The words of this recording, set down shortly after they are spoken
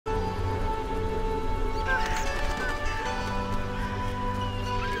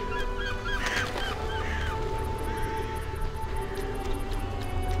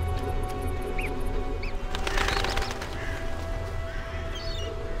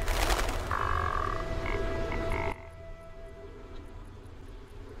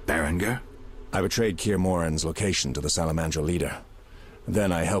Berengar? I betrayed Keir Moran's location to the Salamandra leader.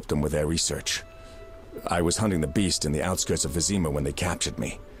 Then I helped them with their research. I was hunting the beast in the outskirts of Vizima when they captured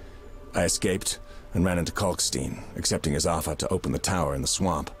me. I escaped and ran into Kalkstein, accepting his offer to open the tower in the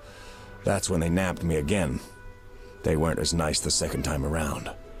swamp. That's when they nabbed me again. They weren't as nice the second time around.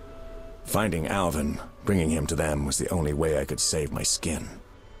 Finding Alvin, bringing him to them, was the only way I could save my skin.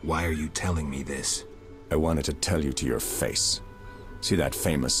 Why are you telling me this? I wanted to tell you to your face. See that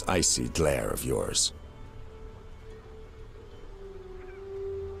famous icy glare of yours.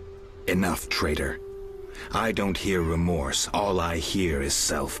 Enough, traitor. I don't hear remorse. All I hear is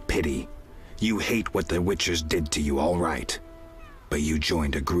self-pity. You hate what the Witchers did to you, all right. But you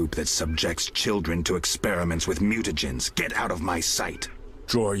joined a group that subjects children to experiments with mutagens. Get out of my sight.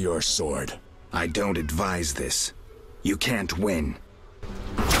 Draw your sword. I don't advise this. You can't win.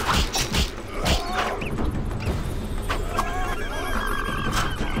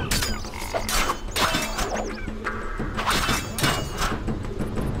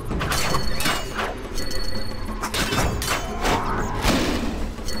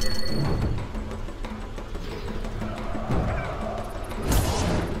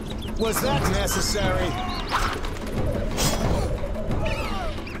 Was that necessary?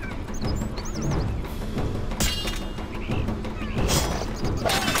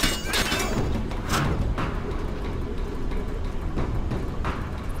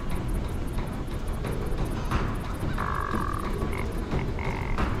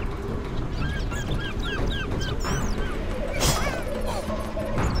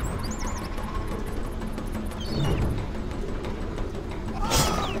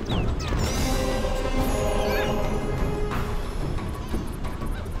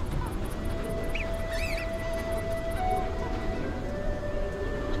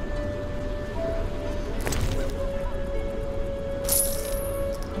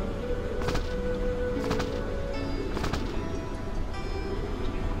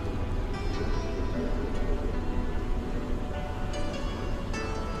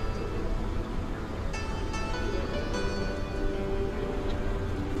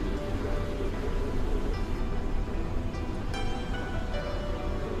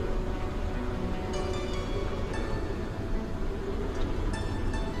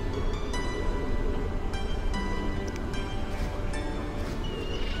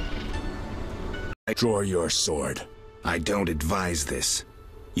 Draw your sword. I don't advise this.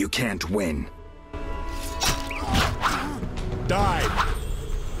 You can't win. Die!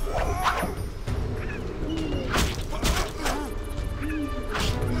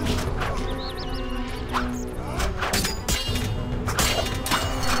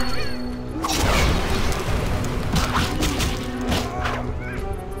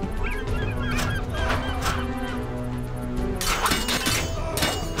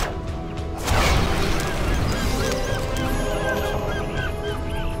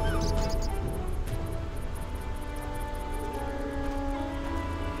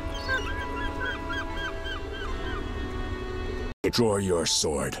 Draw your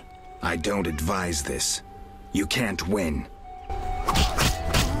sword. I don't advise this. You can't win.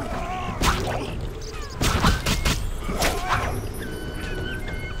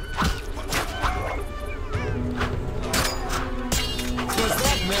 Was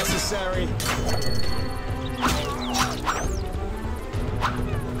that necessary?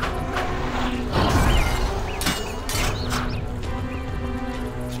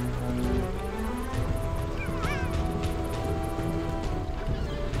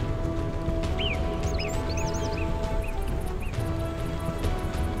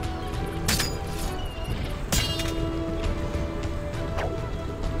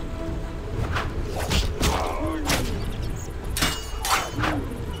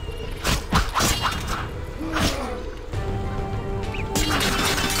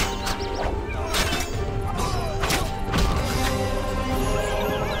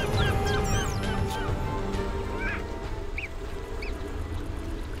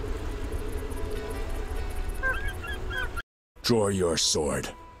 Draw your sword.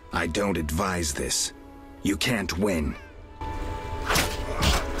 I don't advise this. You can't win.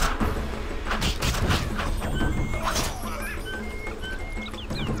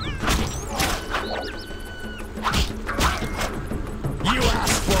 You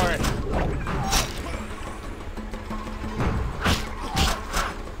asked for it!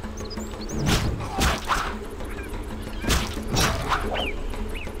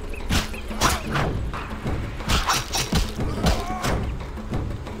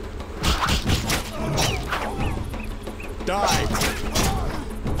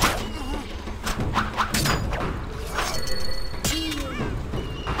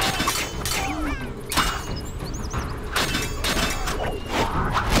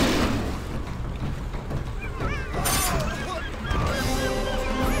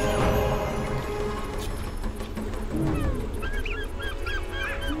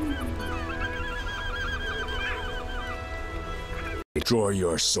 Draw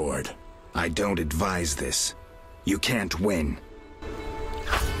your sword. I don't advise this. You can't win.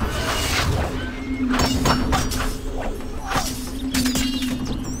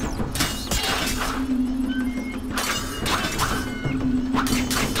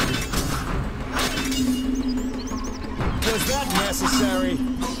 Was that necessary?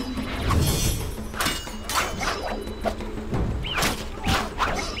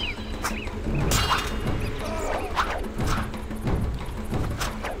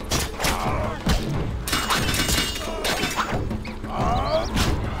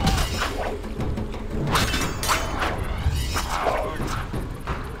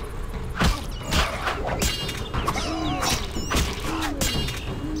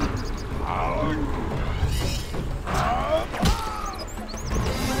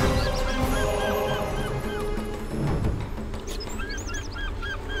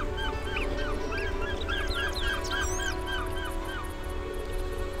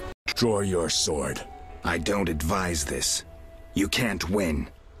 Draw your sword. I don't advise this. You can't win.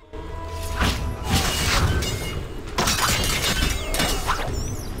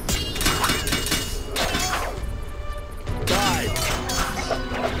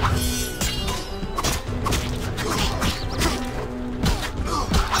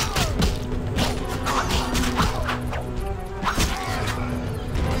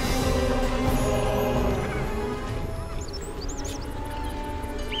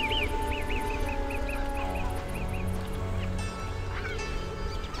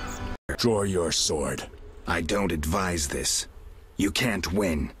 Draw your sword. I don't advise this. You can't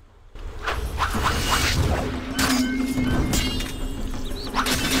win.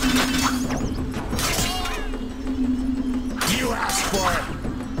 You asked for it!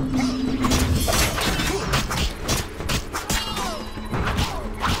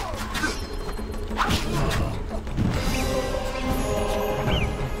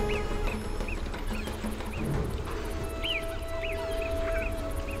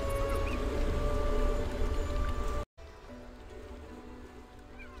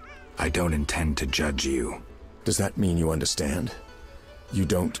 I don't intend to judge you. Does that mean you understand? You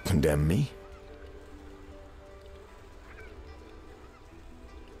don't condemn me?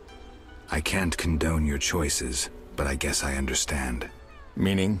 I can't condone your choices, but I guess I understand.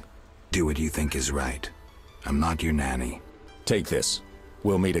 Meaning? Do what you think is right. I'm not your nanny. Take this.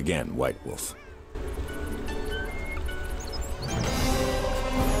 We'll meet again, White Wolf.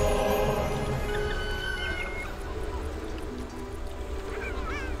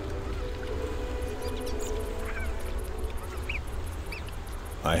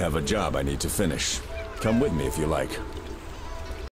 I have a job I need to finish. Come with me if you like.